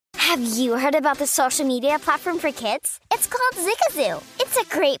Have you heard about the social media platform for kids? It's called Zigazoo. It's a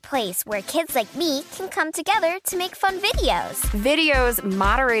great place where kids like me can come together to make fun videos. Videos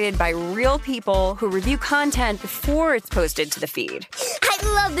moderated by real people who review content before it's posted to the feed. I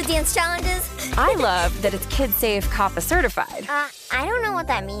love the dance challenges. I love that it's kid-safe COPPA certified. I don't know what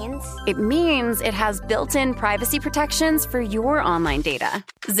that means. It means it has built-in privacy protections for your online data.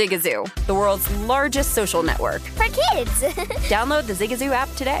 Zigazoo, the world's largest social network. For kids. Download the Zigazoo app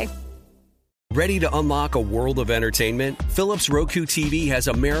today. Ready to unlock a world of entertainment? Philips Roku TV has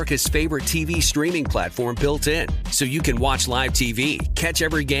America's favorite TV streaming platform built in, so you can watch live TV, catch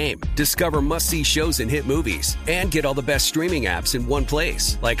every game, discover must-see shows and hit movies, and get all the best streaming apps in one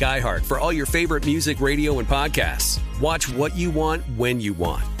place, like iHeart for all your favorite music, radio, and podcasts. Watch what you want, when you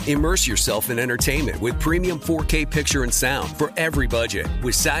want. Immerse yourself in entertainment with premium 4K picture and sound for every budget,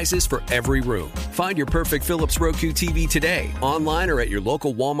 with sizes for every room. Find your perfect Philips Roku TV today, online or at your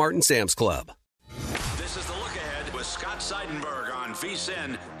local Walmart and Sam's Club. This is the Look Ahead with Scott Seidenberg on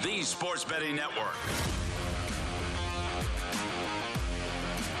VSiN, the Sports Betting Network.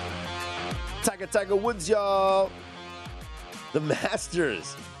 Tiger Woods, y'all. The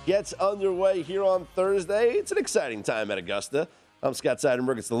Masters gets underway here on Thursday. It's an exciting time at Augusta. I'm Scott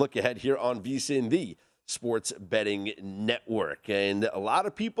Seidenberg. It's the Look Ahead here on VSiN, the Sports Betting Network. And a lot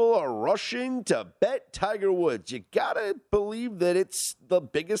of people are rushing to bet Tiger Woods. You got to believe that it's the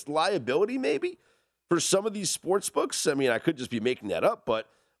biggest liability, maybe, for some of these sports books. I mean, I could just be making that up, but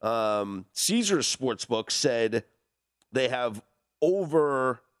Caesars Sportsbook said they have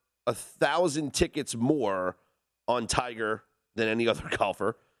over 1,000 tickets more on Tiger than any other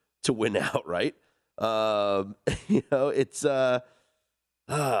golfer to win outright. It's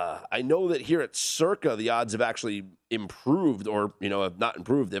I know that here at Circa, the odds have actually improved, or have not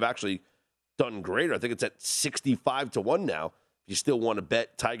improved. They've actually done greater. I think it's at 65-1 now. If you still want to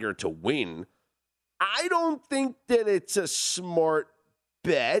bet Tiger to win, I don't think that it's a smart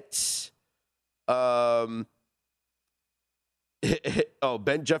bet. Jeff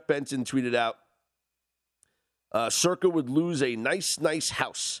Benson tweeted out, Circa would lose a nice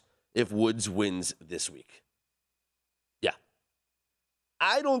house if Woods wins this week. Yeah.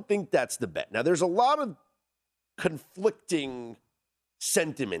 I don't think that's the bet. Now, there's a lot of conflicting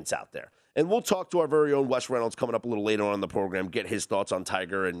sentiments out there. And we'll talk to our very own Wes Reynolds coming up a little later on in the program, get his thoughts on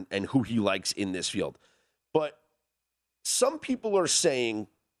Tiger and who he likes in this field. But some people are saying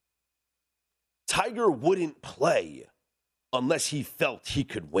Tiger wouldn't play unless he felt he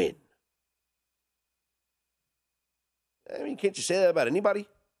could win. I mean, can't you say that about anybody?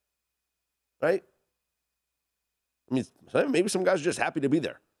 Right? I mean, maybe some guys are just happy to be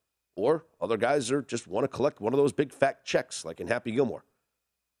there. Or other guys are just want to collect one of those big fat checks like in Happy Gilmore.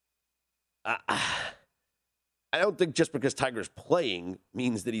 I don't think just because Tiger's playing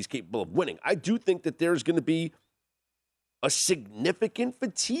means that he's capable of winning. I do think that there's going to be a significant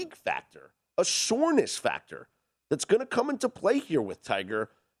fatigue factor, a soreness factor that's going to come into play here with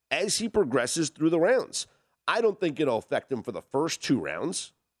Tiger as he progresses through the rounds. I don't think it'll affect him for the first two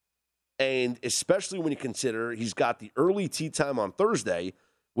rounds, and especially when you consider he's got the early tee time on Thursday,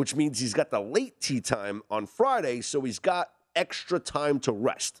 which means he's got the late tee time on Friday, so he's got extra time to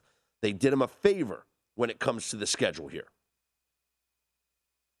rest. They did him a favor when it comes to the schedule here.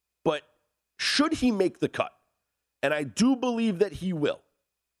 But should he make the cut, and I do believe that he will,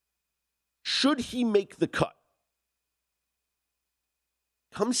 should he make the cut,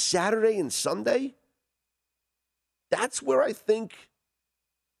 come Saturday and Sunday, that's where I think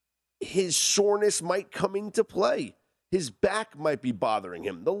his soreness might come into play. His back might be bothering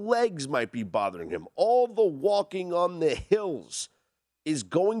him. The legs might be bothering him. All the walking on the hills is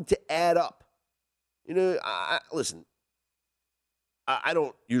going to add up. Listen, I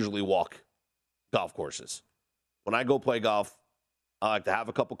don't usually walk golf courses. When I go play golf, I like to have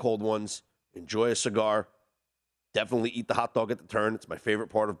a couple cold ones, enjoy a cigar, definitely eat the hot dog at the turn. It's my favorite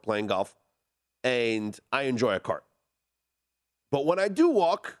part of playing golf. And I enjoy a cart. But when I do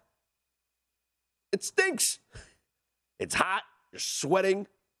walk, it stinks. It's hot. You're sweating.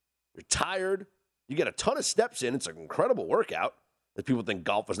 You're tired. You get a ton of steps in. It's an incredible workout. If people think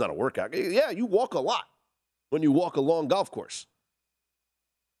golf is not a workout. Yeah, you walk a lot when you walk a long golf course.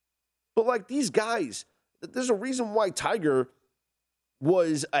 But like these guys, there's a reason why Tiger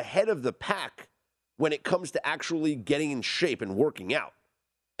was ahead of the pack when it comes to actually getting in shape and working out.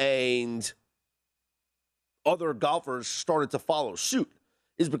 And other golfers started to follow suit,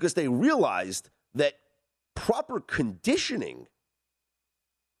 is because they realized that proper conditioning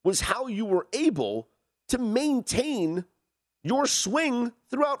was how you were able to maintain your swing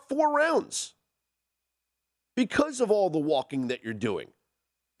throughout 4 rounds. Because of all the walking that you're doing,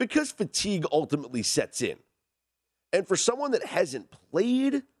 because fatigue ultimately sets in. And for someone that hasn't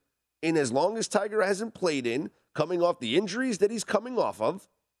played in as long as Tiger hasn't played in, coming off the injuries that he's coming off of,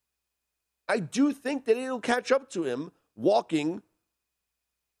 I do think that it'll catch up to him walking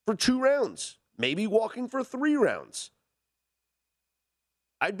for 2 rounds, maybe walking for 3 rounds.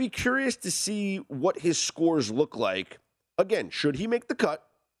 I'd be curious to see what his scores look like. Again, should he make the cut,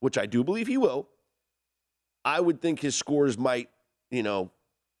 which I do believe he will, I would think his scores might,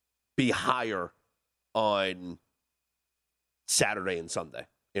 be higher on Saturday and Sunday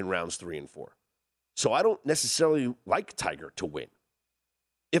in rounds 3 and 4. So I don't necessarily like Tiger to win.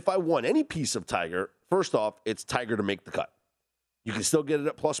 If I want any piece of Tiger, first off, it's Tiger to make the cut. You can still get it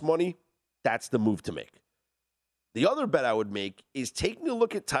at plus money. That's the move to make. The other bet I would make is taking a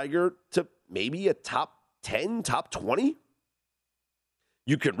look at Tiger to maybe a top 10, top 20.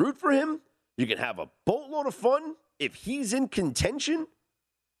 You can root for him. You can have a boatload of fun if he's in contention.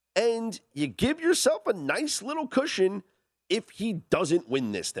 And you give yourself a nice little cushion if he doesn't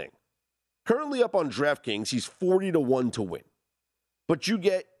win this thing. Currently up on DraftKings, he's 40-1 to win. But you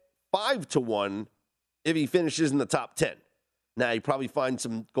get 5-1 if he finishes in the top 10. Now, you probably find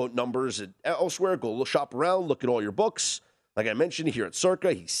some numbers elsewhere. Go shop around, look at all your books. Like I mentioned here at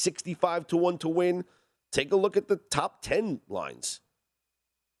Circa, he's 65-1 to win. Take a look at the top 10 lines.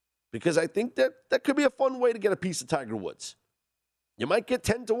 Because I think that could be a fun way to get a piece of Tiger Woods. You might get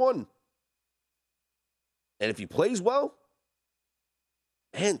 10-1. And if he plays well,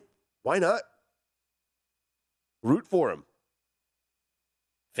 man, why not? Root for him.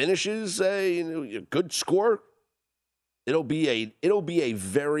 Finishes a good score. It'll be a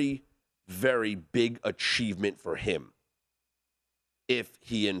very, very big achievement for him if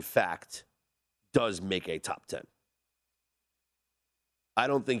he, in fact, does make a top 10. I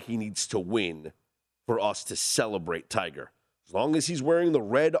don't think he needs to win for us to celebrate Tiger. As long as he's wearing the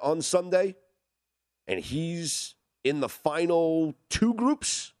red on Sunday and he's in the final 2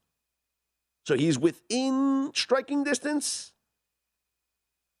 groups, so he's within striking distance,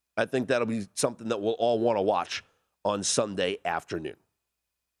 I think that'll be something that we'll all want to watch on Sunday afternoon.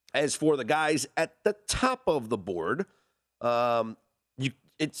 As for the guys at the top of the board,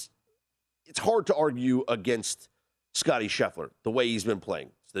 it's hard to argue against Scottie Scheffler, the way he's been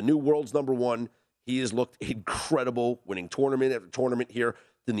playing. It's the new world's number 1. He has looked incredible, winning tournament after tournament here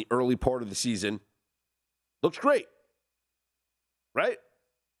in the early part of the season. Looks great, right?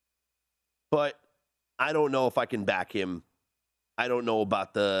 But I don't know if I can back him. I don't know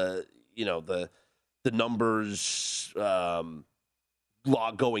about the numbers,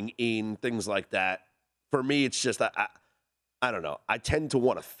 log going in, things like that. For me, it's just, I don't know. I tend to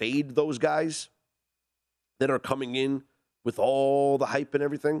want to fade those guys that are coming in with all the hype and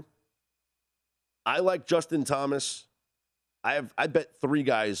everything. I like Justin Thomas. I bet 3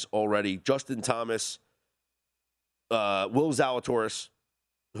 guys already. Justin Thomas, Will Zalatoris,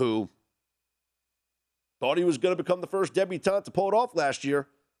 who thought he was going to become the first debutant to pull it off last year.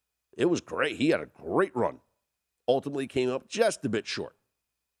 It was great. He had a great run. Ultimately came up just a bit short.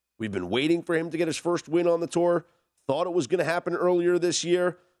 We've been waiting for him to get his first win on the tour. Thought it was going to happen earlier this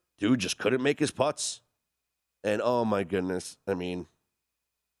year. Dude just couldn't make his putts. And oh my goodness, I mean,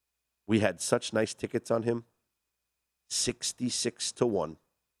 we had such nice tickets on him. 66-1.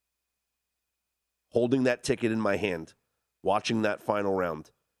 Holding that ticket in my hand, watching that final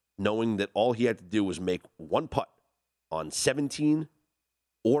round, knowing that all he had to do was make 1 putt on 17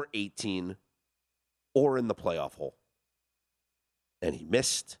 or 18 or in the playoff hole. And he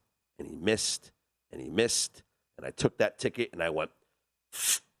missed, and he missed, and he missed. And I took that ticket and I went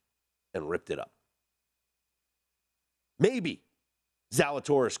and ripped it up. Maybe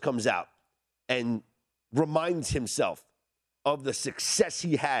Zalatoris comes out and reminds himself of the success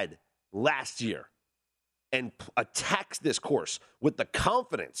he had last year and attacks this course with the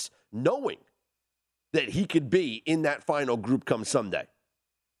confidence, knowing that he could be in that final group come Sunday.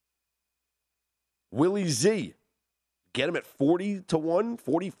 Willie Z, get him at 40-1,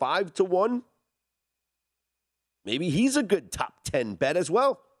 45-1. Maybe he's a good top 10 bet as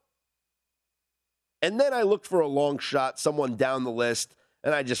well. And then I looked for a long shot, someone down the list,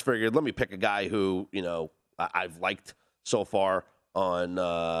 and I just figured, let me pick a guy who, I've liked so far on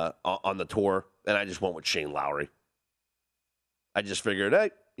the tour, and I just went with Shane Lowry. I just figured,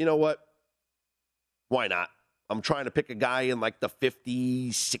 hey, you know what? Why not? I'm trying to pick a guy in like the 50,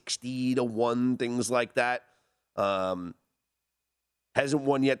 60-1, things like that. Hasn't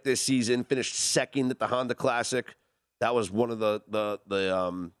won yet this season. Finished second at the Honda Classic. That was one of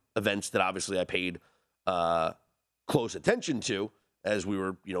the events that obviously I paid close attention to as we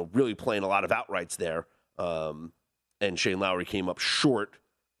were, really playing a lot of outrights there. And Shane Lowry came up short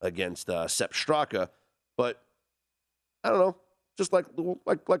against Sepp Straka. But I don't know, just like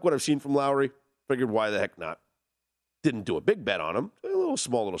what I've seen from Lowry, figured why the heck not. Didn't do a big bet on him, a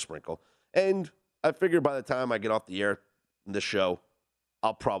small little sprinkle. And I figured by the time I get off the air in this show,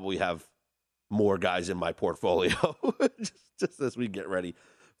 I'll probably have more guys in my portfolio just as we get ready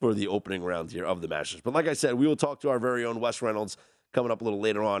for the opening round here of the Masters. But like I said, we will talk to our very own Wes Reynolds coming up a little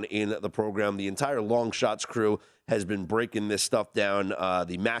later on in the program. The entire Long Shots crew has been breaking this stuff down.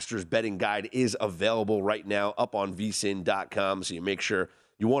 The Masters betting guide is available right now up on vsin.com, so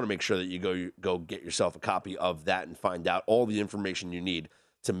you want to make sure that you go get yourself a copy of that and find out all the information you need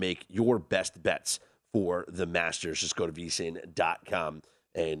to make your best bets for the Masters. Just go to vsin.com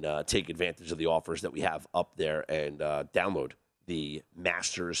and take advantage of the offers that we have up there and download the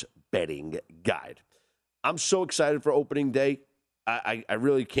Masters betting guide. I'm so excited for opening day. I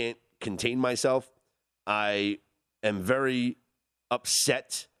really can't contain myself. I am very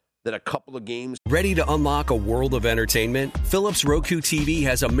upset that a couple of games. Ready to unlock a world of entertainment? Philips Roku TV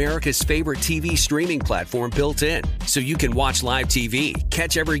has America's favorite TV streaming platform built in. So you can watch live TV,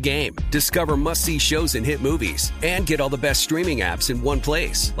 catch every game, discover must-see shows and hit movies, and get all the best streaming apps in one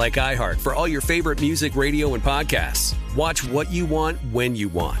place. Like iHeart for all your favorite music, radio, and podcasts. Watch what you want, when you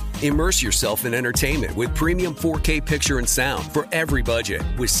want. Immerse yourself in entertainment with premium 4K picture and sound for every budget,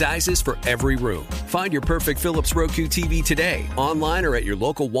 with sizes for every room. Find your perfect Philips Roku TV today, online or at your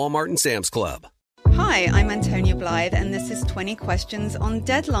local Walmart and Sam's Club. Hi, I'm Antonia Blythe, and this is 20 Questions on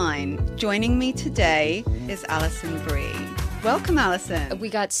Deadline. Joining me today is Alison Brie. Welcome, Alison. We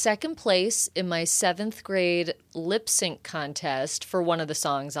got second place in my 7th grade lip sync contest for one of the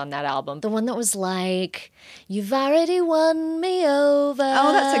songs on that album. The one that was like, "You've already won me over."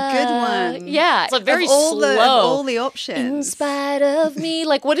 Oh, that's a good one. Yeah. It's very slow. Of all the options. In spite of me.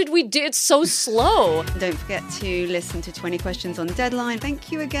 Like, what did we do? It's so slow. Don't forget to listen to 20 Questions on Deadline.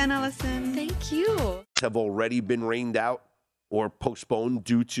 Thank you again, Alison. Thank you. Have already been rained out or postponed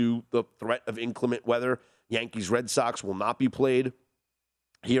due to the threat of inclement weather. Yankees-Red Sox will not be played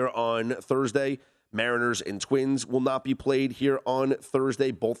here on Thursday. Mariners and Twins will not be played here on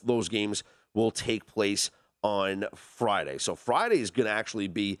Thursday. Both of those games will take place on Friday. So Friday is going to actually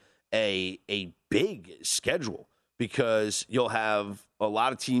be a big schedule because you'll have a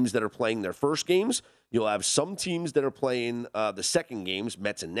lot of teams that are playing their first games. You'll have some teams that are playing the second games,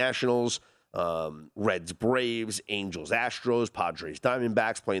 Mets and Nationals, Reds, Braves, Angels, Astros, Padres,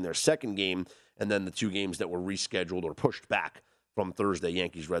 Diamondbacks playing their second game, and then the two games that were rescheduled or pushed back from Thursday,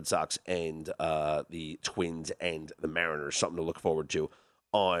 Yankees, Red Sox, and the Twins and the Mariners. Something to look forward to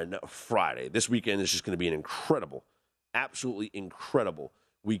on Friday. This weekend is just going to be an incredible, absolutely incredible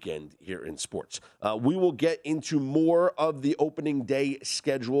weekend here in sports. We will get into more of the opening day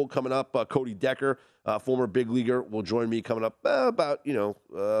schedule coming up. Cody Decker, former big leaguer, will join me coming up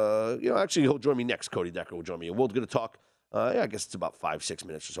actually he'll join me next. Cody Decker will join me. And we're going to talk, I guess it's about 5-6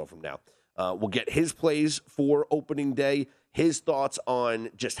 minutes or so from now. We'll get his plays for opening day, his thoughts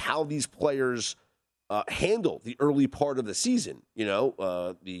on just how these players handle the early part of the season,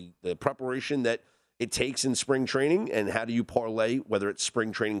 the preparation that it takes in spring training, and how do you parlay whether it's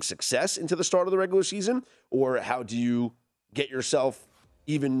spring training success into the start of the regular season, or how do you get yourself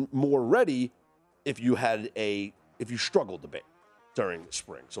even more ready if you struggled a bit during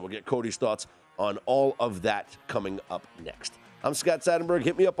spring. So we'll get Cody's thoughts on all of that coming up next. I'm Scott Seidenberg.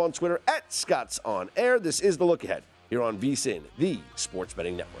 Hit me up on Twitter at ScottsOnAir. This is The Look Ahead here on VSiN, the Sports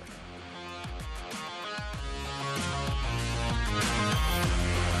Betting Network.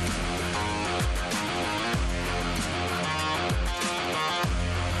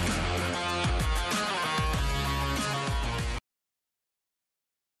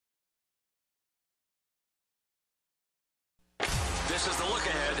 This is The Look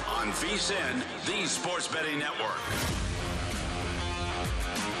Ahead on VSiN, the Sports Betting Network.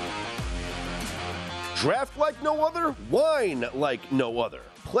 Draft like no other, wine like no other.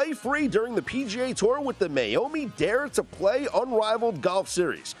 Play free during the PGA Tour with the Mayomi Dare to Play Unrivaled Golf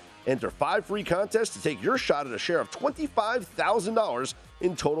Series. Enter 5 free contests to take your shot at a share of $25,000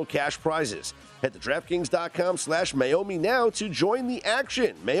 in total cash prizes. Head to DraftKings.com/Mayomi now to join the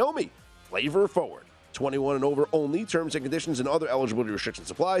action. Mayomi, flavor forward. 21 and over only. Terms and conditions and other eligibility restrictions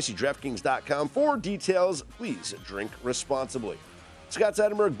apply. See DraftKings.com for details. Please drink responsibly. Scott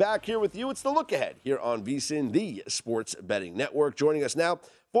Seidenberg back here with you. It's The Look Ahead here on VSiN, the Sports Betting Network. Joining us now,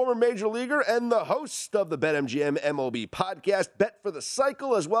 former Major Leaguer and the host of the BetMGM MLB podcast, Bet for the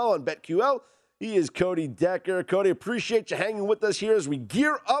Cycle as well on BetQL. He is Cody Decker. Cody, appreciate you hanging with us here as we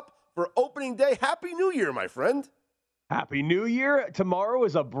gear up for opening day. Happy New Year, my friend. Happy New Year. Tomorrow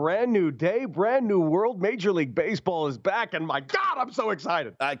is a brand new day, brand new world. Major League Baseball is back, and my God, I'm so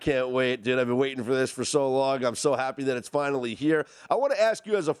excited. I can't wait, dude. I've been waiting for this for so long. I'm so happy that it's finally here. I want to ask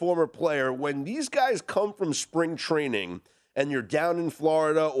you as a former player, when these guys come from spring training and you're down in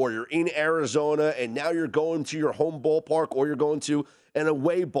Florida or you're in Arizona and now you're going to your home ballpark or you're going to an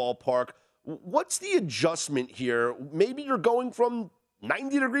away ballpark, what's the adjustment here? Maybe you're going from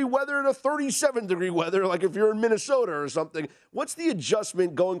 90-degree weather to 37-degree weather, like if you're in Minnesota or something. What's the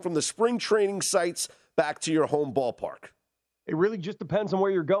adjustment going from the spring training sites back to your home ballpark? It really just depends on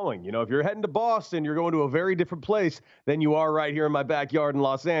where you're going. You know, if you're heading to Boston, you're going to a very different place than you are right here in my backyard in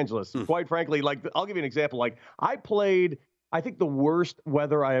Los Angeles. Quite frankly, like, I'll give you an example. Like, I played, I think, the worst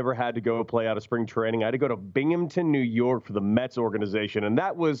weather I ever had to go play out of spring training. I had to go to Binghamton, New York for the Mets organization, and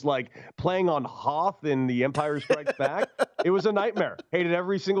that was like playing on Hoth in The Empire Strikes Back. It was a nightmare. Hated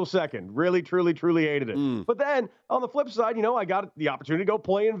every single second. Really, truly, truly hated it. But then, on the flip side, you know, I got the opportunity to go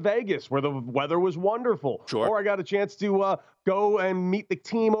play in Vegas where the weather was wonderful. Sure. Or I got a chance to go and meet the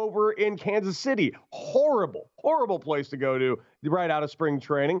team over in Kansas City. Horrible place to go to right out of spring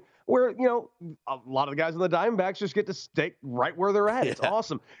training, where, you know, a lot of the guys on the Diamondbacks just get to stay right where they're at. It's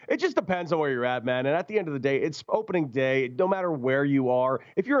awesome. It just depends on where you're at, man. And at the end of the day, it's opening day. No matter where you are,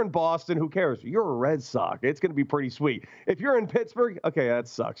 if you're in Boston, who cares? You're a Red Sox. It's going to be pretty sweet. If you're in Pittsburgh, okay, that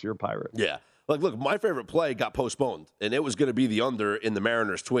sucks. You're a Pirate. Yeah. Like, look, my favorite play got postponed, and it was going to be the under in the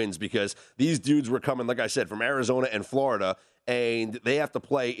Mariners-Twins because these dudes were coming, like I said, from Arizona and Florida, and they have to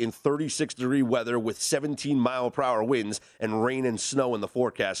play in 36-degree weather with 17-mile-per-hour winds and rain and snow in the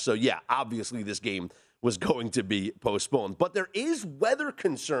forecast. So, yeah, obviously this game was going to be postponed. But there is weather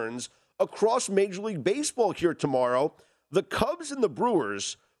concerns across Major League Baseball here tomorrow. The Cubs and the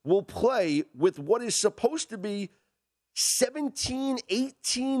Brewers will play with what is supposed to be 17,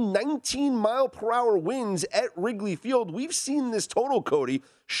 18, 19-mile-per-hour winds at Wrigley Field. We've seen this total, Cody,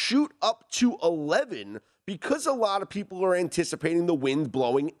 shoot up to 11 because a lot of people are anticipating the wind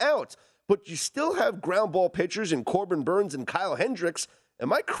blowing out. But you still have ground ball pitchers in Corbin Burnes and Kyle Hendricks.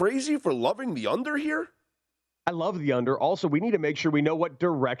 Am I crazy for loving the under here? I love the under. Also, we need to make sure we know what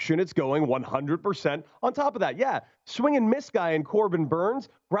direction it's going 100%. On top of that, yeah, swing and miss guy in Corbin Burnes,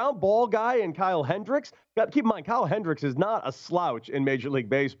 ground ball guy in Kyle Hendricks. Keep in mind, Kyle Hendricks is not a slouch in Major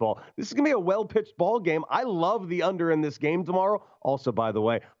League Baseball. This is going to be a well-pitched ball game. I love the under in this game tomorrow. Also, by the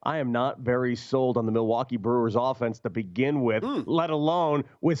way, I am not very sold on the Milwaukee Brewers offense to begin with, let alone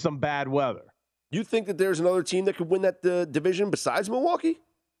with some bad weather. You think that there's another team that could win that division besides Milwaukee?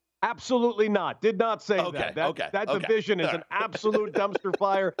 Absolutely not. Did not say that. That division is an absolute dumpster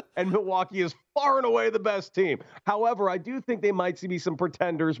fire, and Milwaukee is far and away the best team. However, I do think they might be some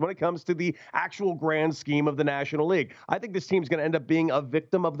pretenders when it comes to the actual grand scheme of the National League. I think this team's going to end up being a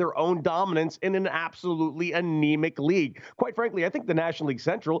victim of their own dominance in an absolutely anemic league. Quite frankly, I think the National League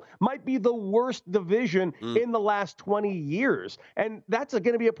Central might be the worst division in the last 20 years, and that's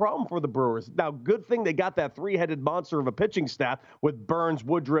going to be a problem for the Brewers. Now, good thing they got that three-headed monster of a pitching staff with Burnes,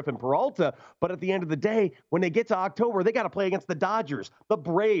 Woodruff, and Peralta, but at the end of the day, when they get to October, they got to play against the Dodgers, the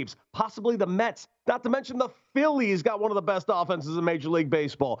Braves, possibly the Mets, not to mention the Phillies got one of the best offenses in Major League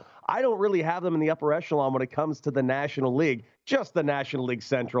Baseball. I don't really have them in the upper echelon when it comes to the National League, just the National League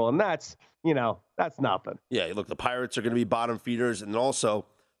Central, and that's, you know, that's nothing. Yeah, look, the Pirates are going to be bottom feeders, and also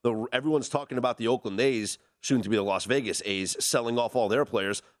everyone's talking about the Oakland A's, soon to be the Las Vegas A's, selling off all their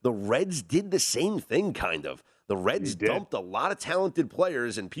players. The Reds did the same thing, kind of. The Reds dumped a lot of talented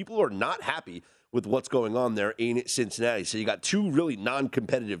players, and people are not happy with what's going on there in Cincinnati. So you got two really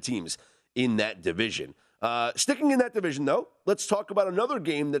non-competitive teams in that division. Sticking in that division, though, let's talk about another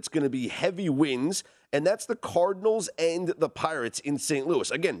game that's going to be heavy winds, and that's the Cardinals and the Pirates in St.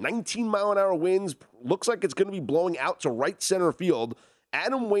 Louis. Again, 19-mile-an-hour winds. Looks like it's going to be blowing out to right center field.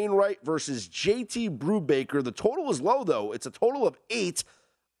 Adam Wainwright versus JT Brubaker. The total is low, though. It's a total of 8.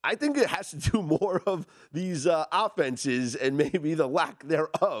 I think it has to do more of these offenses and maybe the lack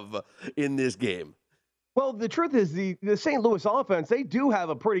thereof in this game. Well, the truth is the St. Louis offense, they do have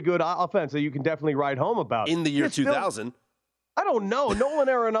a pretty good offense that you can definitely write home about. In the year 2000. I don't know. Nolan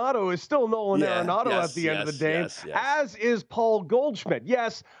Arenado is still Nolan Arenado at the end of the day, as is Paul Goldschmidt.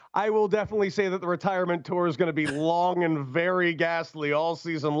 Yes, I will definitely say that the retirement tour is going to be long and very ghastly all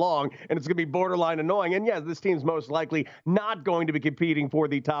season long, and it's going to be borderline annoying. And, yes, this team's most likely not going to be competing for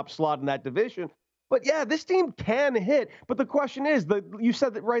the top slot in that division. But, yeah, this team can hit. But the question is, you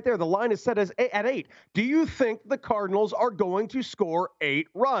said that right there, the line is set at 8. Do you think the Cardinals are going to score 8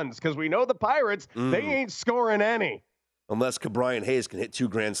 runs? Because we know the Pirates, they ain't scoring any. Unless Ke'Bryan Hayes can hit 2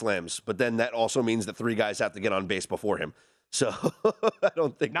 grand slams. But then that also means that 3 guys have to get on base before him. So I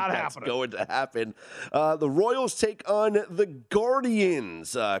don't think that's going to happen. The Royals take on the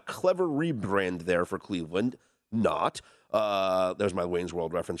Guardians. Clever rebrand there for Cleveland. Not. There's my Wayne's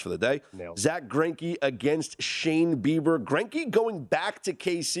World reference for the day. Nailed. Zach Greinke against Shane Bieber. Greinke going back to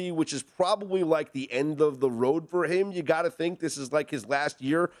KC, which is probably like the end of the road for him. You got to think this is like his last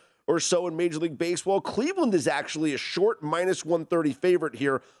year or so in Major League Baseball. Cleveland is actually a short -130 favorite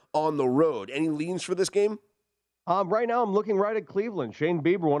here on the road. Any leans for this game? Right now, I'm looking right at Cleveland. Shane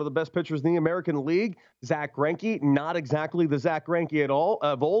Bieber, one of the best pitchers in the American League. Zach Greinke, not exactly the Zach Greinke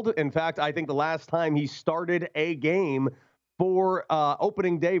of old. In fact, I think the last time he started a game for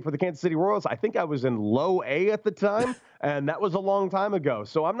opening day for the Kansas City Royals, I think I was in low A at the time, and that was a long time ago.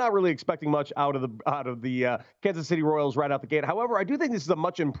 So I'm not really expecting much out of the Kansas City Royals right out the gate. However, I do think this is a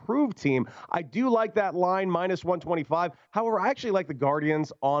much improved team. I do like that line -125. However, I actually like the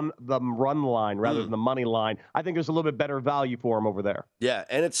Guardians on the run line rather than the money line. I think there's a little bit better value for them over there. Yeah,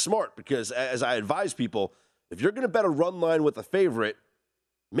 and it's smart because as I advise people, if you're going to bet a run line with a favorite,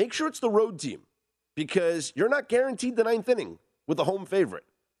 make sure it's the road team. Because you're not guaranteed the 9th inning with a home favorite,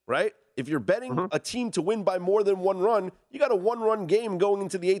 right? If you're betting a team to win by more than one run, you got a 1-run game going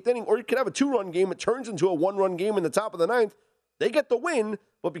into the 8th inning, or you could have a 2-run game. It turns into a 1-run game in the top of the 9th. They get the win,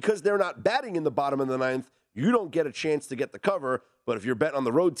 but because they're not batting in the bottom of the 9th, you don't get a chance to get the cover. But if you're betting on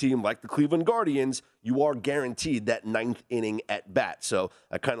the road team like the Cleveland Guardians, you are guaranteed that 9th inning at bat. So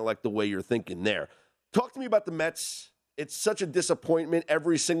I kind of like the way you're thinking there. Talk to me about the Mets. It's such a disappointment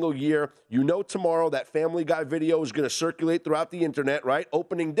every single year. You know tomorrow that Family Guy video is going to circulate throughout the internet, right?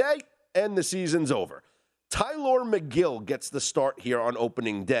 Opening day, and the season's over. Tyler McGill gets the start here on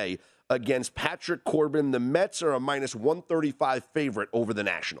opening day against Patrick Corbin. The Mets are a -135 favorite over the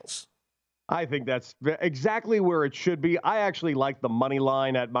Nationals. I think that's exactly where it should be. I actually like the money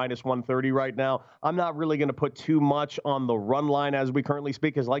line at -130 right now. I'm not really going to put too much on the run line as we currently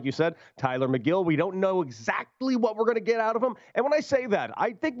speak, because like you said, Tyler McGill, we don't know exactly what we're going to get out of him. And when I say that,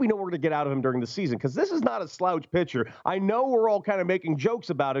 I think we know what we're going to get out of him during the season, because this is not a slouch pitcher. I know we're all kind of making jokes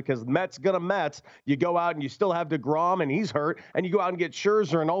about it because Mets gonna Mets. You go out and you still have DeGrom and he's hurt, and you go out and get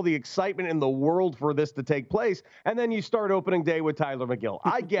Scherzer and all the excitement in the world for this to take place, and then you start opening day with Tyler McGill.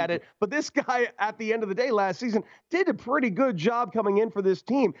 I get it, but this guy at the end of the day last season did a pretty good job coming in for this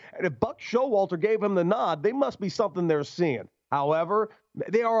team. And if Buck Showalter gave him the nod, they must be something they're seeing. However,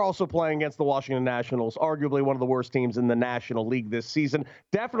 they are also playing against the Washington Nationals, arguably one of the worst teams in the National League this season.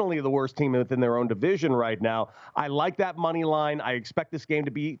 Definitely the worst team within their own division right now. I like that money line. I expect this game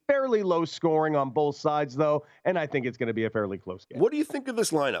to be fairly low scoring on both sides, though, and I think it's going to be a fairly close game. What do you think of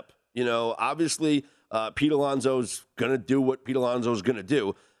this lineup? You know, obviously, Pete Alonso's going to do what Pete Alonso's going to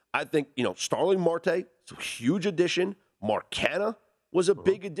do. I think, Starling Marte, it's a huge addition. Mark Canha was a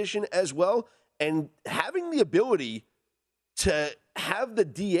big addition as well. And having the ability to have the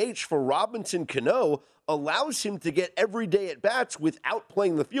DH for Robinson Cano allows him to get everyday at-bats without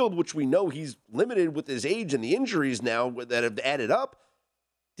playing the field, which we know he's limited with his age and the injuries now that have added up.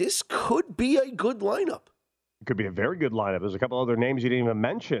 This could be a good lineup. It could be a very good lineup. There's a couple other names you didn't even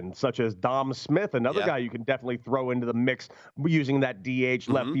mention, such as Dom Smith, another guy you can definitely throw into the mix using that DH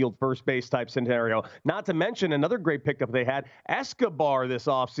left field first base type scenario. Not to mention another great pickup they had, Escobar this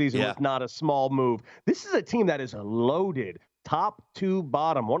offseason was not a small move. This is a team that is loaded. Top to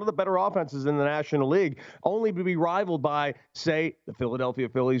bottom, one of the better offenses in the National League, only to be rivaled by, say, the Philadelphia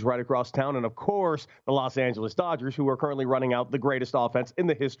Phillies right across town, and of course, the Los Angeles Dodgers, who are currently running out the greatest offense in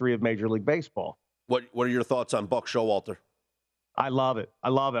the history of Major League Baseball. What are your thoughts on Buck Showalter? I love it.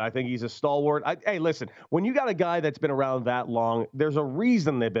 I think he's a stalwart. Hey, listen, when you got a guy that's been around that long, there's a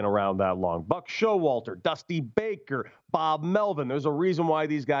reason they've been around that long. Buck Showalter, Dusty Baker, Bob Melvin. There's a reason why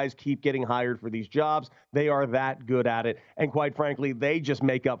these guys keep getting hired for these jobs. They are that good at it. And quite frankly, they just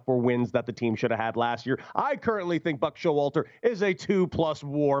make up for wins that the team should have had last year. I currently think Buck Showalter is a 2+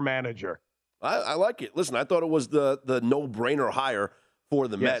 WAR manager. I like it. Listen, I thought it was the no-brainer hire for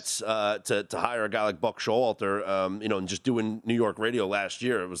the Mets to hire a guy like Buck Showalter, and just doing New York radio last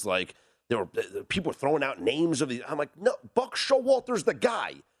year. It was like people were throwing out names of these. I'm like, no, Buck Showalter's the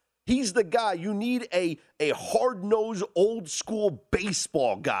guy. He's the guy. You need a hard-nosed, old-school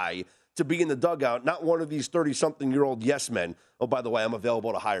baseball guy to be in the dugout, not one of these 30-something-year-old yes men. Oh, by the way, I'm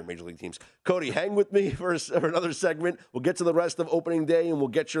available to hire Major League teams. Cody, hang with me for another segment. We'll get to the rest of opening day, and we'll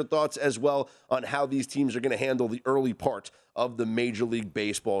get your thoughts as well on how these teams are going to handle the early part of the Major League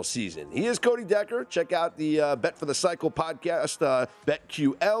Baseball season. He is Cody Decker. Check out the Bet for the Cycle podcast,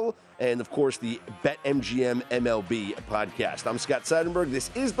 BetQL, and, of course, the BetMGM MLB podcast. I'm Scott Seidenberg. This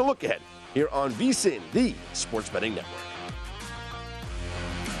is The Look Ahead here on VSiN, the Sports Betting Network.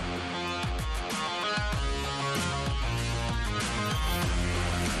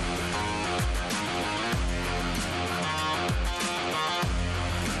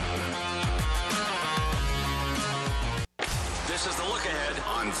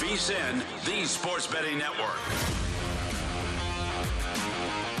 VSiN, the Sports Betting Network.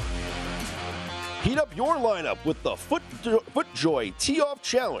 Heat up your lineup with the FootJoy Tee-Off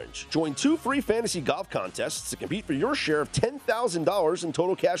Challenge. Join 2 free fantasy golf contests to compete for your share of $10,000 in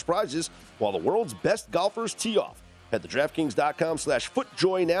total cash prizes while the world's best golfers tee off. Head to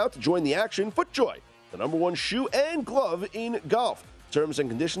DraftKings.com/FootJoy now to join the action. FootJoy, the #1 shoe and glove in golf. Terms and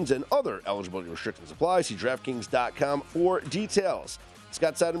conditions and other eligibility restrictions apply. See DraftKings.com for details.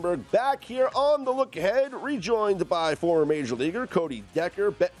 Scott Seidenberg back here on The Look Ahead, rejoined by former Major Leaguer Cody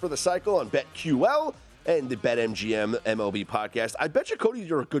Decker, Bet for the Cycle on BetQL and the BetMGM MLB podcast. I bet you, Cody,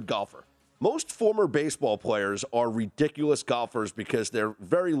 you're a good golfer. Most former baseball players are ridiculous golfers because they're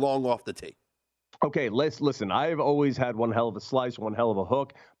very long off the tee. Okay, listen. I've always had one hell of a slice, one hell of a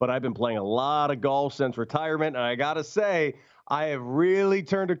hook, but I've been playing a lot of golf since retirement, and I got to say, I have really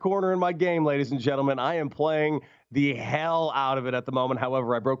turned a corner in my game, ladies and gentlemen. I am playing the hell out of it at the moment.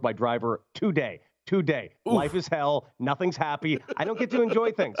 However, I broke my driver today. Oof. Life is hell. Nothing's happy. I don't get to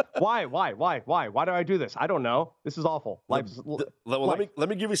enjoy things. Why? Why do I do this? I don't know. This is awful. Let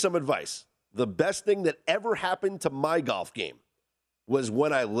me give you some advice. The best thing that ever happened to my golf game was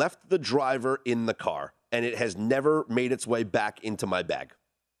when I left the driver in the car, and it has never made its way back into my bag.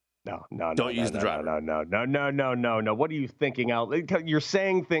 No. Don't use the driver. No. What are you thinking out? You're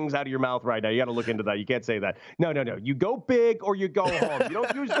saying things out of your mouth right now. You got to look into that. You can't say that. No. You go big or you go home. You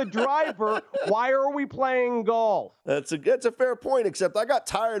don't use the driver. Why are we playing golf? That's a fair point, except I got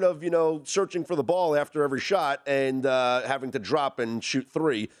tired of, searching for the ball after every shot and having to drop and shoot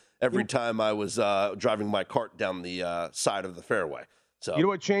 3 every time I was driving my cart down the side of the fairway. So, you know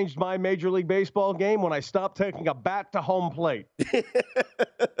what changed my Major League Baseball game? When I stopped taking a bat to home plate.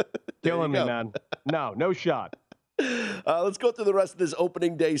 Killing me, man. No shot. Let's go through the rest of this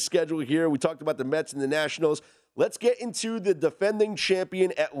opening day schedule here. We talked about the Mets and the Nationals. Let's get into the defending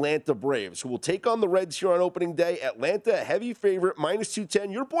champion Atlanta Braves, who will take on the Reds here on opening day. Atlanta, a heavy favorite,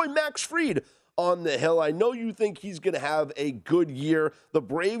 -210. Your boy Max Fried on the hill. I know you think he's going to have a good year. The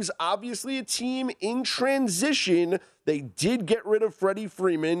Braves, obviously a team in transition. They did get rid of Freddie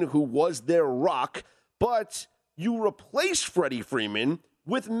Freeman, who was their rock, but you replace Freddie Freeman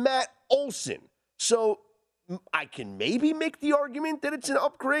with Matt Olson. So I can maybe make the argument that it's an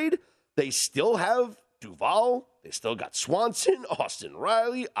upgrade. They still have Duvall. They still got Swanson, Austin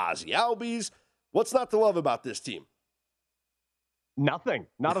Riley, Ozzie Albies. What's not to love about this team? Nothing.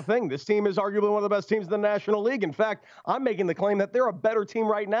 Not a thing. This team is arguably one of the best teams in the National League. In fact, I'm making the claim that they're a better team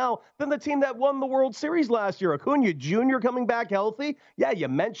right now than the team that won the World Series last year. Acuna Jr. coming back healthy. Yeah, you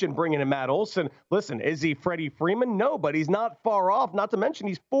mentioned bringing in Matt Olson. Listen, is he Freddie Freeman? No, but he's not far off. Not to mention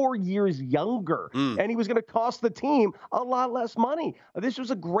he's 4 years younger, and he was going to cost the team a lot less money. This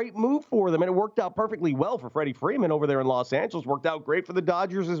was a great move for them, and it worked out perfectly well for Freddie Freeman over there in Los Angeles. Worked out great for the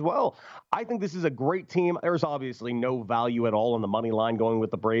Dodgers as well. I think this is a great team. There's obviously no value at all in the money line going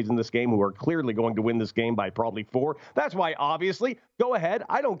with the Braves in this game, who are clearly going to win this game by probably 4. That's why, obviously, go ahead.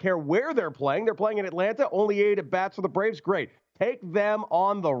 I don't care where they're playing. They're playing in Atlanta. Only 8 at bats for the Braves. Great. Take them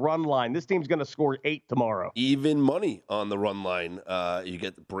on the run line. This team's going to score 8 tomorrow. Even money on the run line. You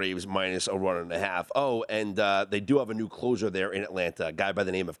get the Braves minus a 1.5. Oh, and they do have a new closer there in Atlanta, a guy by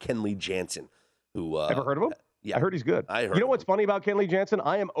the name of Kenley Jansen. Who ever heard of him? Yeah. I heard he's good. You know what's funny about Kenley Jansen?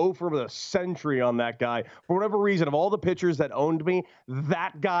 I am 0 for the century on that guy. For whatever reason, of all the pitchers that owned me,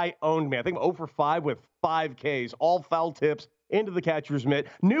 that guy owned me. I think I'm 0 for 5 with 5 Ks, all foul tips into the catcher's mitt.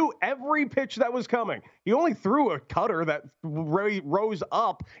 Knew every pitch that was coming. He only threw a cutter that rose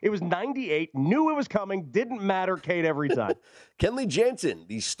up. It was 98. Knew it was coming. Didn't matter. K'd every time. Kenley Jansen,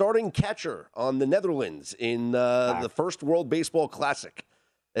 the starting catcher on the Netherlands in the first World Baseball Classic.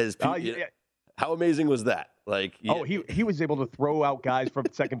 How amazing was that? He was able to throw out guys from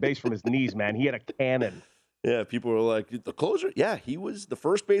second base from his knees, man. He had a cannon. Yeah, people were like, the closer? Yeah, he was the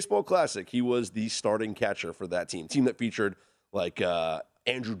first Baseball Classic. He was the starting catcher for that team. Team that featured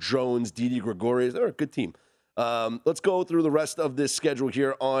Andrew Jones, Didi Gregorius. They're a good team. Let's go through the rest of this schedule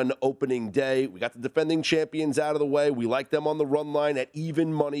here on opening day. We got the defending champions out of the way. We like them on the run line at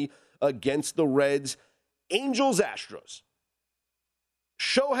even money against the Reds. Angels, Astros.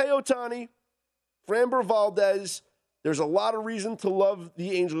 Shohei Ohtani, Framber Valdez. There's a lot of reason to love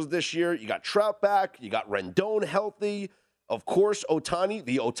the Angels this year. You got Trout back. You got Rendon healthy. Of course, Ohtani,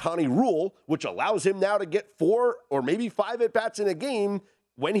 the Ohtani rule, which allows him now to get 4 or maybe 5 at-bats in a game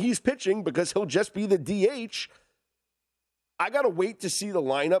when he's pitching because he'll just be the DH. I got to wait to see the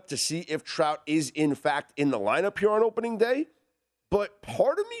lineup to see if Trout is, in fact, in the lineup here on opening day. But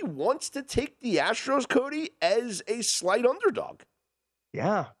part of me wants to take the Astros, Cody, as a slight underdog.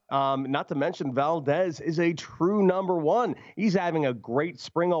 Yeah. Not to mention Valdez is a true number one. He's having a great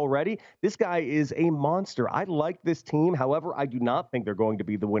spring already. This guy is a monster. I like this team. However, I do not think they're going to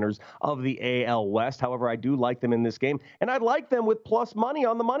be the winners of the AL West. However, I do like them in this game, and I like them with plus money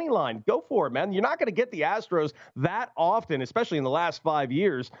on the money line. Go for it, man. You're not going to get the Astros that often, especially in the last 5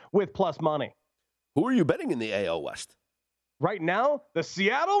 years, with plus money. Who are you betting in the AL West? Right now, the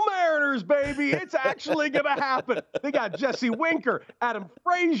Seattle Mariners, baby. It's actually going to happen. They got Jesse Winker, Adam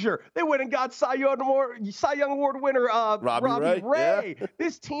Frazier. They went and got Cy Young Award winner Robbie Ray. Yeah.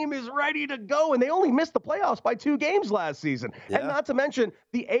 This team is ready to go, and they only missed the playoffs by 2 games last season. Yeah. And not to mention,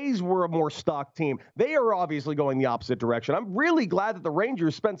 the A's were a more stocked team. They are obviously going the opposite direction. I'm really glad that the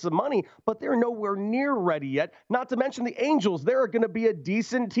Rangers spent some money, but they're nowhere near ready yet. Not to mention the Angels. They're going to be a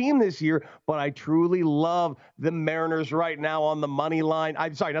decent team this year, but I truly love the Mariners right now on the money line.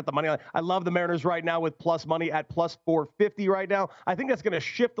 I'm sorry, not the money line. I love the Mariners right now with plus money at plus 450 right now. I think that's going to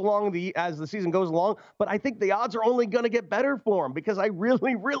shift along as the season goes along, but I think the odds are only going to get better for them because I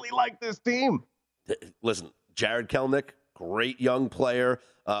really, really like this team. Listen, Jared Kelenic, great young player.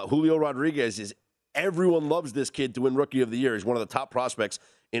 Julio Rodriguez everyone loves this kid to win Rookie of the Year. He's one of the top prospects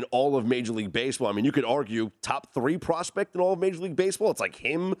in all of Major League Baseball. I mean, you could argue top 3 prospect in all of Major League Baseball. It's like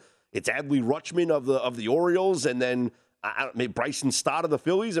him. It's Adley Rutschman of the Orioles, and then maybe Bryson Stott of the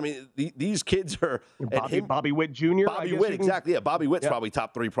Phillies. I mean, these kids are Bobby Witt Jr. Bobby Witt, exactly. Yeah, Bobby Witt's probably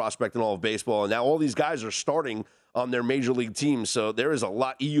top 3 prospect in all of baseball, and now all these guys are starting on their major league teams. So there is a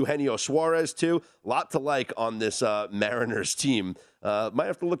lot. Eugenio Suarez too, a lot to like on this Mariners team. Might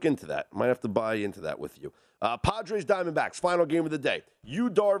have to look into that. Might have to buy into that with you. Padres Diamondbacks, final game of the day. Yu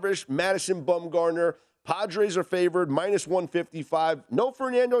Darvish, Madison Bumgarner. Padres are favored, minus 155. No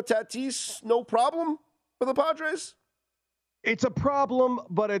Fernando Tatis, no problem for the Padres? It's a problem,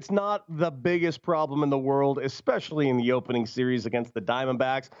 but it's not the biggest problem in the world, especially in the opening series against the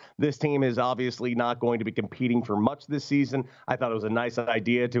Diamondbacks. This team is obviously not going to be competing for much this season. I thought it was a nice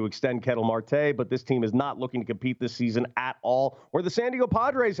idea to extend Ketel Marte, but this team is not looking to compete this season at all. Where the San Diego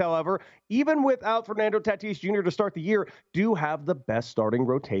Padres, however, even without Fernando Tatis Jr. to start the year, do have the best starting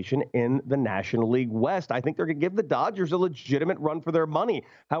rotation in the National League West. I think they're going to give the Dodgers a legitimate run for their money.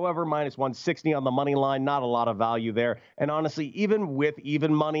 However, minus 160 on the money line, not a lot of value there. And honestly, even with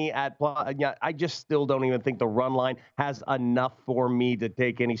even money I just still don't even think the run line has enough for me to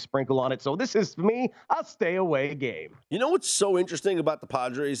take any sprinkle on it. So this is, for me, a stay away game. You know what's so interesting about the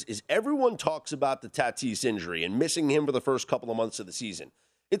Padres is everyone talks about the Tatis injury and missing him for the first couple of months of the season.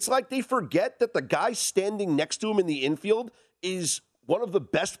 It's like they forget that the guy standing next to him in the infield is one of the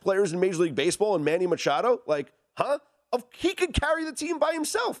best players in Major League Baseball, and Manny Machado. He could carry the team by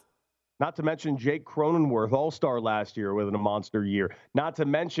himself. Not to mention Jake Cronenworth, all-star last year with a monster year. Not to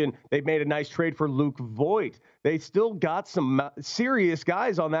mention they made a nice trade for Luke Voit. They still got some serious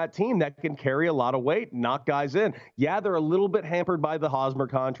guys on that team that can carry a lot of weight, knock guys in. Yeah, they're a little bit hampered by the Hosmer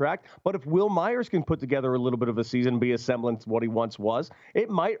contract, but if Will Myers can put together a little bit of a season, be a semblance of what he once was,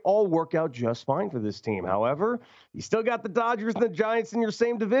 it might all work out just fine for this team. However, you still got the Dodgers and the Giants in your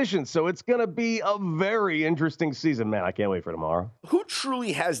same division, so it's going to be a very interesting season. Man, I can't wait for tomorrow. Who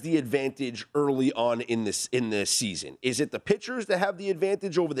truly has the advantage early on in this season? Is it the pitchers that have the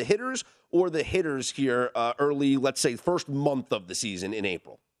advantage over the hitters, or the hitters here early, let's say, first month of the season in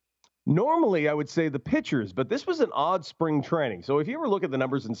April? Normally, I would say the pitchers, but this was an odd spring training. So if you ever look at the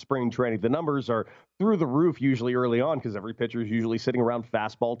numbers in spring training, the numbers are through the roof usually early on because every pitcher is usually sitting around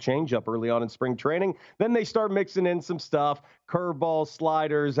fastball changeup early on in spring training. Then they start mixing in some stuff, curveballs,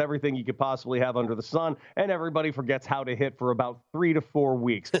 sliders, everything you could possibly have under the sun, and everybody forgets how to hit for about 3 to 4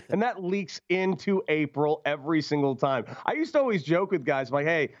 weeks. And that leaks into April every single time. I used to always joke with guys like,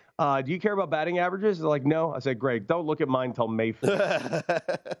 hey, do you care about batting averages? They're like, no. I said, Greg, don't look at mine until May 5th.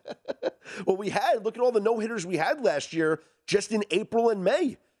 Well, look at all the no-hitters we had last year just in April and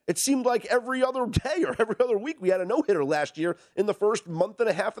May. It seemed like every other day or every other week we had a no-hitter last year in the first month and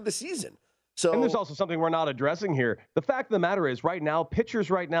a half of the season. And there's also something we're not addressing here. The fact of the matter is right now,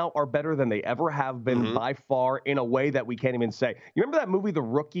 pitchers right now are better than they ever have been by far in a way that we can't even say. You remember that movie, The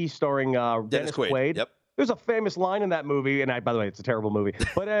Rookie, starring Dennis Quaid? Yep. There's a famous line in that movie, and by the way, it's a terrible movie,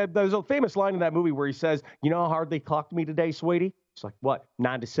 but there's a famous line in that movie where he says, you know how hard they clocked me today, sweetie? It's like, what,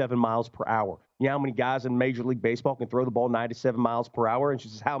 97 miles per hour? You know how many guys in Major League Baseball can throw the ball 97 miles per hour? And she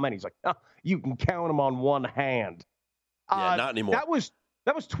says, how many? He's like, you can count them on one hand. Yeah, not anymore.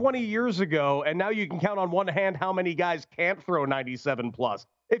 That was 20 years ago, and now you can count on one hand how many guys can't throw 97 plus.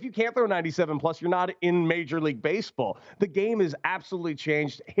 If you can't throw 97 plus, you're not in Major League Baseball. The game is absolutely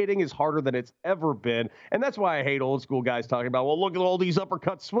changed. Hitting is harder than it's ever been. And that's why I hate old school guys talking about, well, look at all these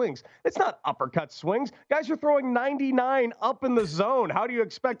uppercut swings. It's not uppercut swings. Guys are throwing 99 up in the zone. How do you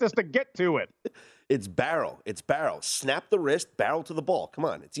expect us to get to it? It's barrel. It's barrel. Snap the wrist, barrel to the ball. Come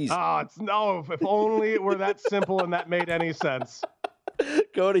on, it's easy. If only it were that simple and that made any sense.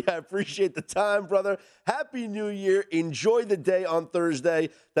 Cody, I appreciate the time, brother. Happy New Year. Enjoy the day on Thursday.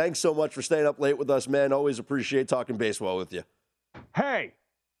 Thanks so much for staying up late with us, man. Always appreciate talking baseball with you. Hey,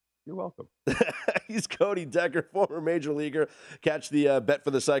 you're welcome. He's Cody Decker, former major leaguer. Catch the Bet for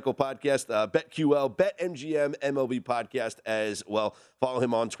the Cycle podcast, BetQL, BetMGM, MLB podcast as well. Follow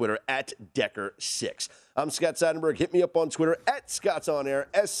him on Twitter at Decker6. I'm Scott Seidenberg. Hit me up on Twitter at ScottsOnAir,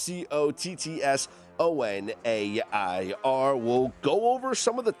 ScottsOnAir. We'll go over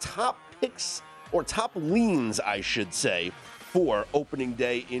some of the top picks, or top leans, I should say, for opening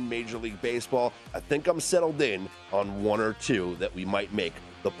day in Major League Baseball. I think I'm settled in on one or two that we might make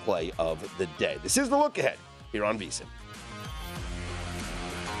the play of the day. This is The Look Ahead here on VSiN.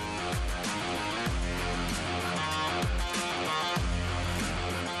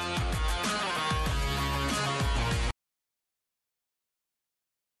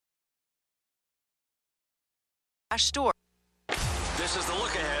 Store. This is The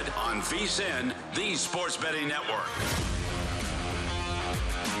Look Ahead on VSiN, the Sports Betting Network.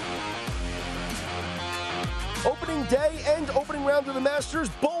 Opening day and opening round of the Masters,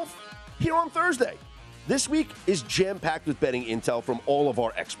 both here on Thursday. This week is jam-packed with betting intel from all of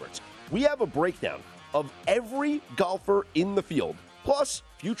our experts. We have a breakdown of every golfer in the field, plus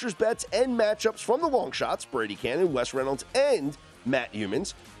futures bets and matchups from the long shots, Brady Cannon, Wes Reynolds, and Matt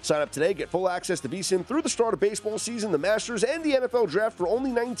Humans. Sign up today, get full access to VSiN through the start of baseball season, the Masters, and the NFL Draft for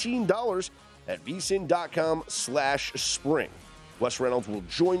only $19 at vsin.com/spring. Wes Reynolds will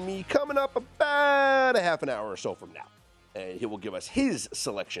join me coming up about a half an hour or so from now. And he will give us his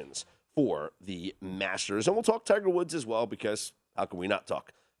selections for the Masters. And we'll talk Tiger Woods as well, because how can we not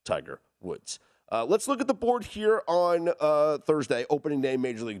talk Tiger Woods? Let's look at the board here on Thursday, opening day,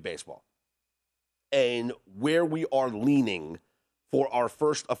 Major League Baseball, and where we are leaning for our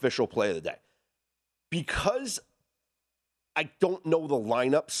first official play of the day. Because I don't know the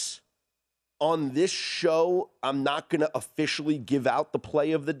lineups on this show, I'm not going to officially give out the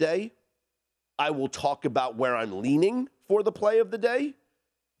play of the day. I will talk about where I'm leaning for the play of the day,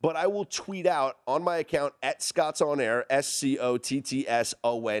 but I will tweet out on my account at ScottsOnAir,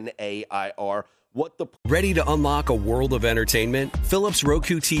 ScottsOnAir, what the... Ready to unlock a world of entertainment? Philips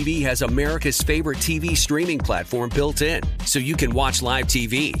Roku TV has America's favorite TV streaming platform built in, so you can watch live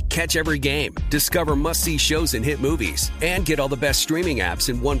TV, catch every game, discover must-see shows and hit movies, and get all the best streaming apps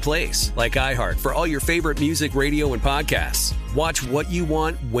in one place, like iHeart for all your favorite music, radio, and podcasts. Watch what you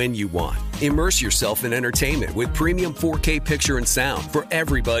want, when you want. Immerse yourself in entertainment with premium 4K picture and sound for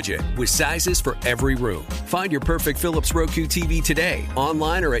every budget, with sizes for every room. Find your perfect Philips Roku TV today,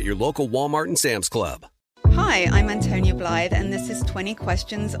 online or at your local Walmart and Sam's Club. Hi, I'm Antonia Blythe, and this is 20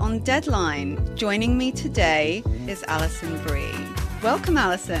 Questions on Deadline. Joining me today is Alison Brie. Welcome,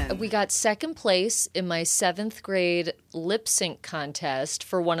 Alison. We got second place in my 7th grade lip sync contest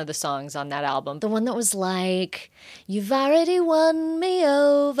for one of the songs on that album. The one that was like, "You've already won me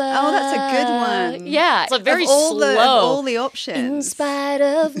over." Oh, that's a good one. Yeah. It's like very slow. Of all the options. In spite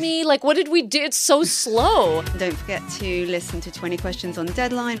of me. Like, what did we do? It's so slow. Don't forget to listen to 20 Questions on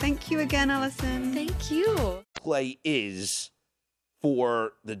Deadline. Thank you again, Alison. Thank you. Play is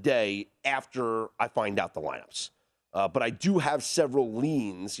for the day after I find out the lineups. But I do have several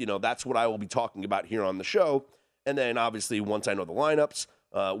leans. You know, that's what I will be talking about here on the show. And then, obviously, once I know the lineups,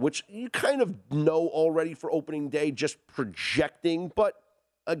 which you kind of know already for opening day, just projecting. But,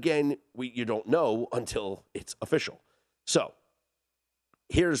 again, you don't know until it's official. So,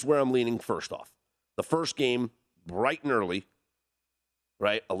 here's where I'm leaning first off. The first game, bright and early,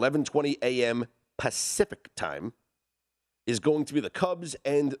 right, 11:20 a.m. Pacific time, is going to be the Cubs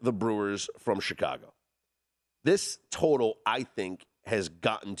and the Brewers from Chicago. This total, I think, has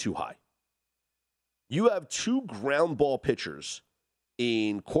gotten too high. You have two ground ball pitchers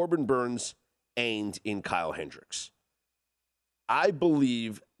in Corbin Burnes and in Kyle Hendricks. I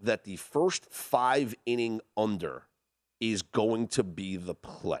believe that the first 5 inning under is going to be the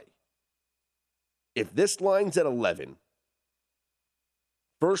play. If this line's at 11,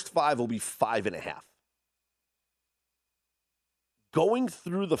 first 5 will be 5.5. Going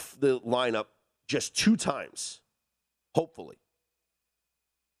through the lineup just 2 times, hopefully,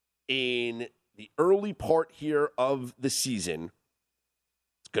 in the early part here of the season.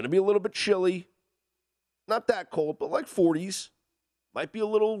 It's going to be a little bit chilly. Not that cold, but like 40s. Might be a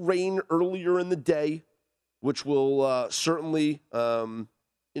little rain earlier in the day, which will certainly, add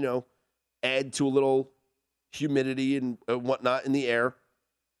to a little humidity and whatnot in the air.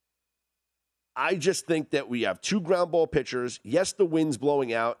 I just think that we have two ground ball pitchers. Yes, the wind's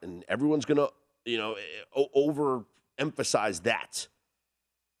blowing out, and everyone's going to, overemphasize that.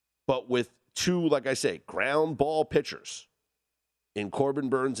 But with two, like I say, ground ball pitchers in Corbin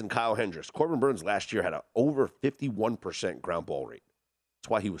Burnes and Kyle Hendricks. Corbin Burnes last year had an over 51% ground ball rate. That's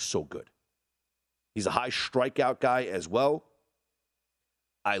why he was so good. He's a high strikeout guy as well.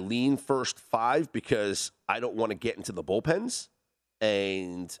 I lean first 5 because I don't want to get into the bullpens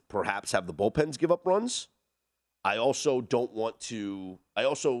and perhaps have the bullpens give up runs. I also don't want to –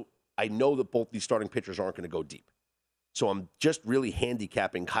 I know that both these starting pitchers aren't going to go deep. So I'm just really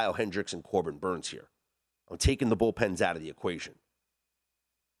handicapping Kyle Hendricks and Corbin Burnes here. I'm taking the bullpens out of the equation.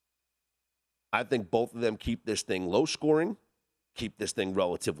 I think both of them keep this thing low scoring, keep this thing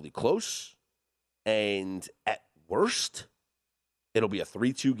relatively close, and at worst, it'll be a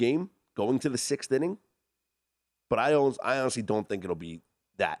 3-2 game going to the 6th inning. But I honestly don't think it'll be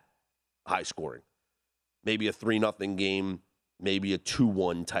that high scoring. Maybe a 3-0 game, maybe a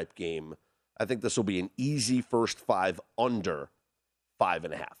 2-1 type game. I think this will be an easy first 5 under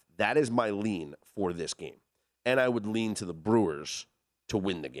 5.5. That is my lean for this game. And I would lean to the Brewers to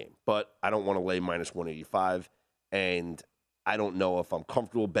win the game. But I don't want to lay minus 185. And I don't know if I'm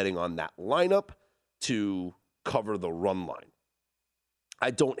comfortable betting on that lineup to cover the run line.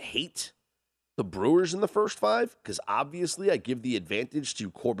 I don't hate the Brewers in the first 5 because obviously I give the advantage to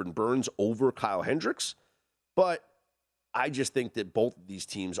Corbin Burnes over Kyle Hendricks. But I just think that both of these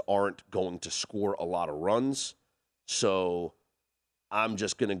teams aren't going to score a lot of runs. So I'm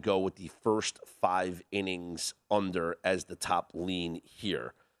just going to go with the first 5 innings under as the top lean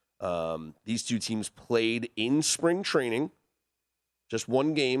here. These two teams played in spring training. Just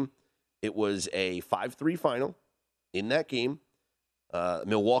one game. It was a 5-3 final. In that game,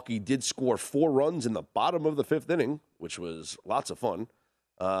 Milwaukee did score 4 runs in the bottom of the 5th inning, which was lots of fun.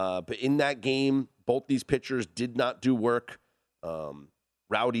 But in that game, both these pitchers did not do work.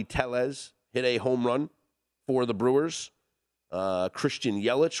 Rowdy Tellez hit a home run for the Brewers. Christian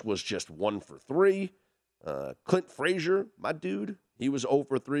Yelich was just 1 for 3. Clint Frazier, my dude, he was 0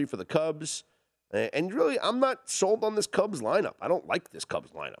 for 3 for the Cubs. And really, I'm not sold on this Cubs lineup. I don't like this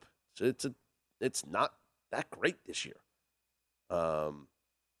Cubs lineup. It's not that great this year.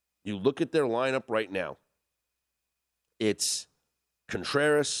 You look at their lineup right now. It's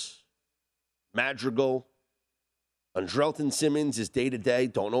Contreras, Madrigal, Andrelton Simmons is day-to-day.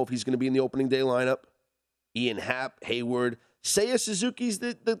 Don't know if he's going to be in the opening day lineup. Ian Happ, Hayward. Seiya Suzuki's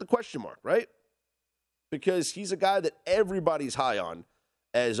the question mark, right? Because he's a guy that everybody's high on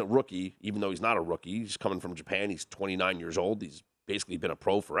as a rookie, even though he's not a rookie. He's coming from Japan. He's 29 years old. He's basically been a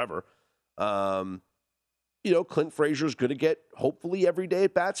pro forever. Clint Frazier's going to get, hopefully, everyday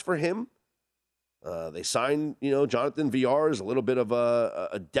at-bats for him. They signed, Jonathan Villar as a little bit of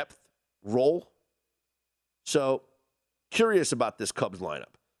a depth role. So, curious about this Cubs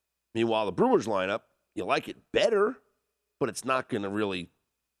lineup. Meanwhile, the Brewers lineup, you like it better, but it's not going to really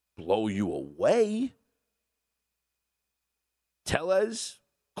blow you away. Tellez,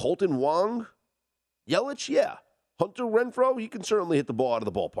 Colton Wong, Yelich, yeah. Hunter Renfroe, he can certainly hit the ball out of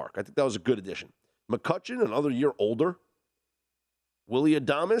the ballpark. I think that was a good addition. McCutchen, another year older. Willy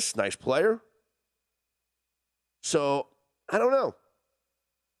Adames, nice player. So, I don't know.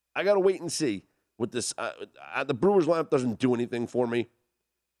 I got to wait and see with this. The Brewers lineup doesn't do anything for me.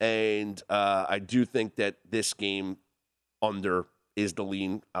 And I do think that this game under is the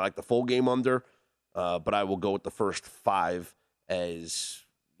lean. I like the full game under, but I will go with the first 5 as,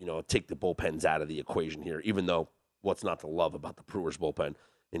 take the bullpens out of the equation here, even though what's not to love about the Brewers bullpen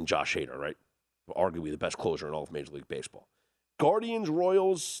in Josh Hader, right? Arguably the best closer in all of Major League Baseball. Guardians,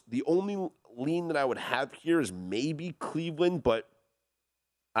 Royals, the only lean that I would have here is maybe Cleveland, but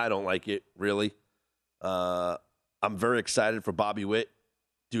I don't like it, really. I'm very excited for Bobby Witt.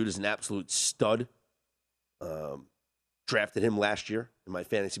 Dude is an absolute stud. Drafted him last year in my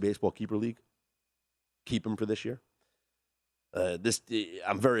fantasy baseball keeper league. Keep him for this year.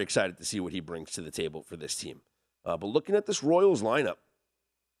 I'm very excited to see what he brings to the table for this team. But looking at this Royals lineup,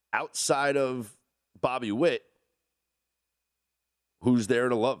 outside of Bobby Witt, who's there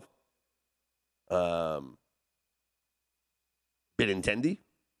to love? Benintendi,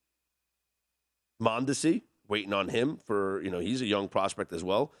 Mondesi, waiting on him for, he's a young prospect as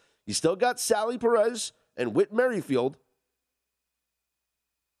well. You still got Sally Perez and Whit Merrifield.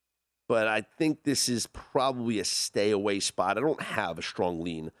 But I think this is probably a stay-away spot. I don't have a strong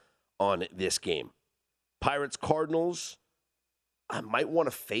lean on this game. Pirates, Cardinals. I might want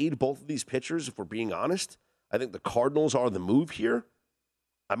to fade both of these pitchers if we're being honest. I think the Cardinals are the move here.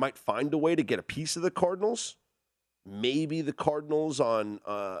 I might find a way to get a piece of the Cardinals. Maybe the Cardinals on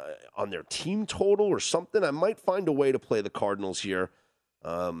their team total or something. I might find a way to play the Cardinals here.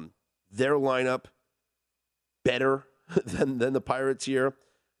 Their lineup better than the Pirates here.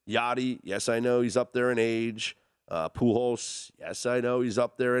 Yachty, yes, I know he's up there in age. Pujols, yes, I know he's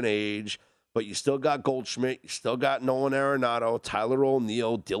up there in age. But you still got Goldschmidt. You still got Nolan Arenado, Tyler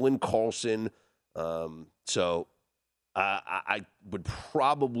O'Neill, Dylan Carlson. So I would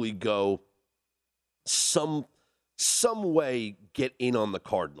probably go some way get in on the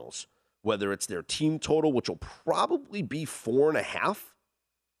Cardinals, whether it's their team total, which will probably be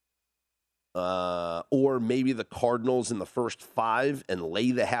 4.5, or maybe the Cardinals in the first 5 and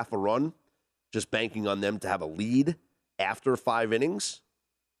lay the half a run, just banking on them to have a lead after 5 innings.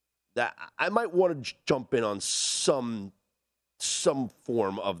 That I might want to jump in on some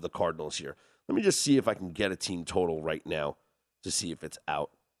form of the Cardinals here. Let me just see if I can get a team total right now to see if it's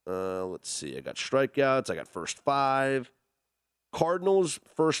out. Let's see. I got strikeouts. I got first 5. Cardinals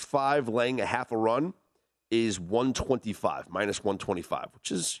first 5 laying a half a run is 125, minus 125, which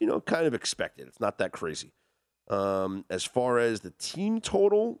is, kind of expected. It's not that crazy. As far as the team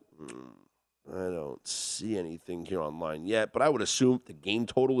total, I don't see anything here online yet, but I would assume the game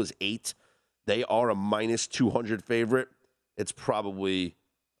total is 8. They are a minus 200 favorite. It's probably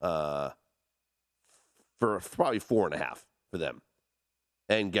probably 4.5 for them.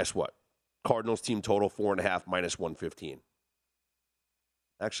 And guess what? Cardinals team total 4.5 minus 115.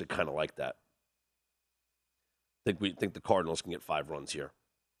 I actually kind of like that. We think the Cardinals can get 5 runs here.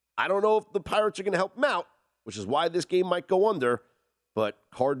 I don't know if the Pirates are going to help them out, which is why this game might go under. But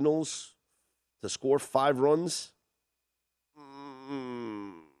Cardinals to score 5 runs,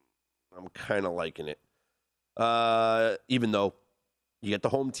 I'm kind of liking it. Even though you get the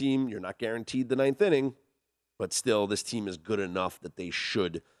home team, you're not guaranteed the 9th inning. But still, this team is good enough that they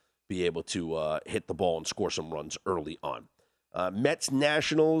should be able to hit the ball and score some runs early on. Mets,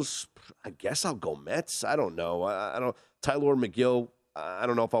 Nationals, I guess I'll go Mets. I don't know. I don't. Tyler McGill, I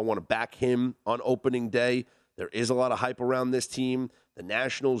don't know if I want to back him on opening day. There is a lot of hype around this team. The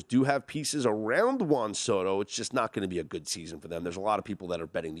Nationals do have pieces around Juan Soto. It's just not going to be a good season for them. There's a lot of people that are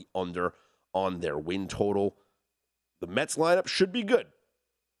betting the under on their win total. The Mets lineup should be good.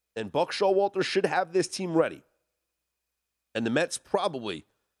 And Buck Showalter should have this team ready. And the Mets probably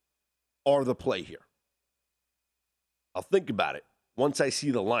are the play here. I'll think about it once I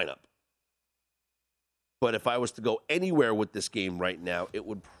see the lineup. But if I was to go anywhere with this game right now, it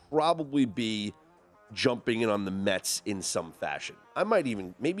would probably be jumping in on the Mets in some fashion. I might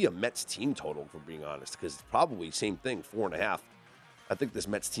even, maybe a Mets team total, for being honest, because it's probably same thing, 4.5. I think this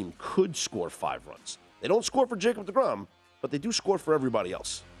Mets team could score 5 runs. They don't score for Jacob deGrom, but they do score for everybody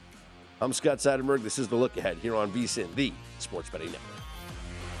else. I'm Scott Seidenberg. This is The Look Ahead here on VSiN, the Sports Betting Network.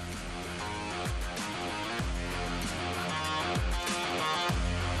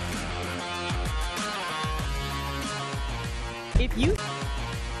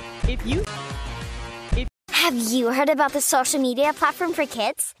 Have you heard about the social media platform for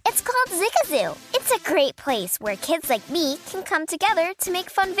kids? It's called Zigazoo. It's a great place where kids like me can come together to make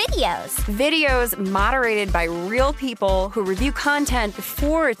fun videos. Videos moderated by real people who review content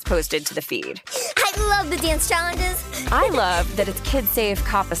before it's posted to the feed. I love the dance challenges. I love that it's kid-safe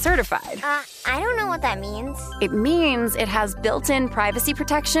COPPA certified. I don't know what that means. It means it has built-in privacy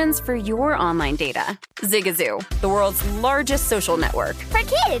protections for your online data. Zigazoo, the world's largest social network. For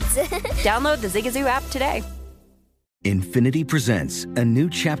kids. Download the Zigazoo app today. Infiniti presents a new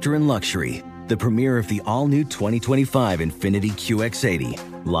chapter in luxury, the premiere of the all-new 2025 Infiniti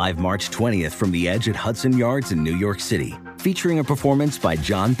QX80, live March 20th from the Edge at Hudson Yards in New York City, featuring a performance by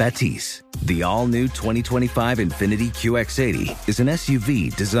Jon Batiste. The all-new 2025 Infiniti QX80 is an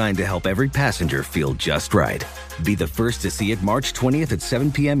SUV designed to help every passenger feel just right. Be the first to see it March 20th at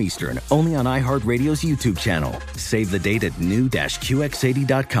 7 p.m. Eastern, only on iHeartRadio's YouTube channel. Save the date at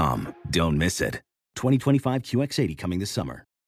new-QX80.com. Don't miss it. 2025 QX80 coming this summer.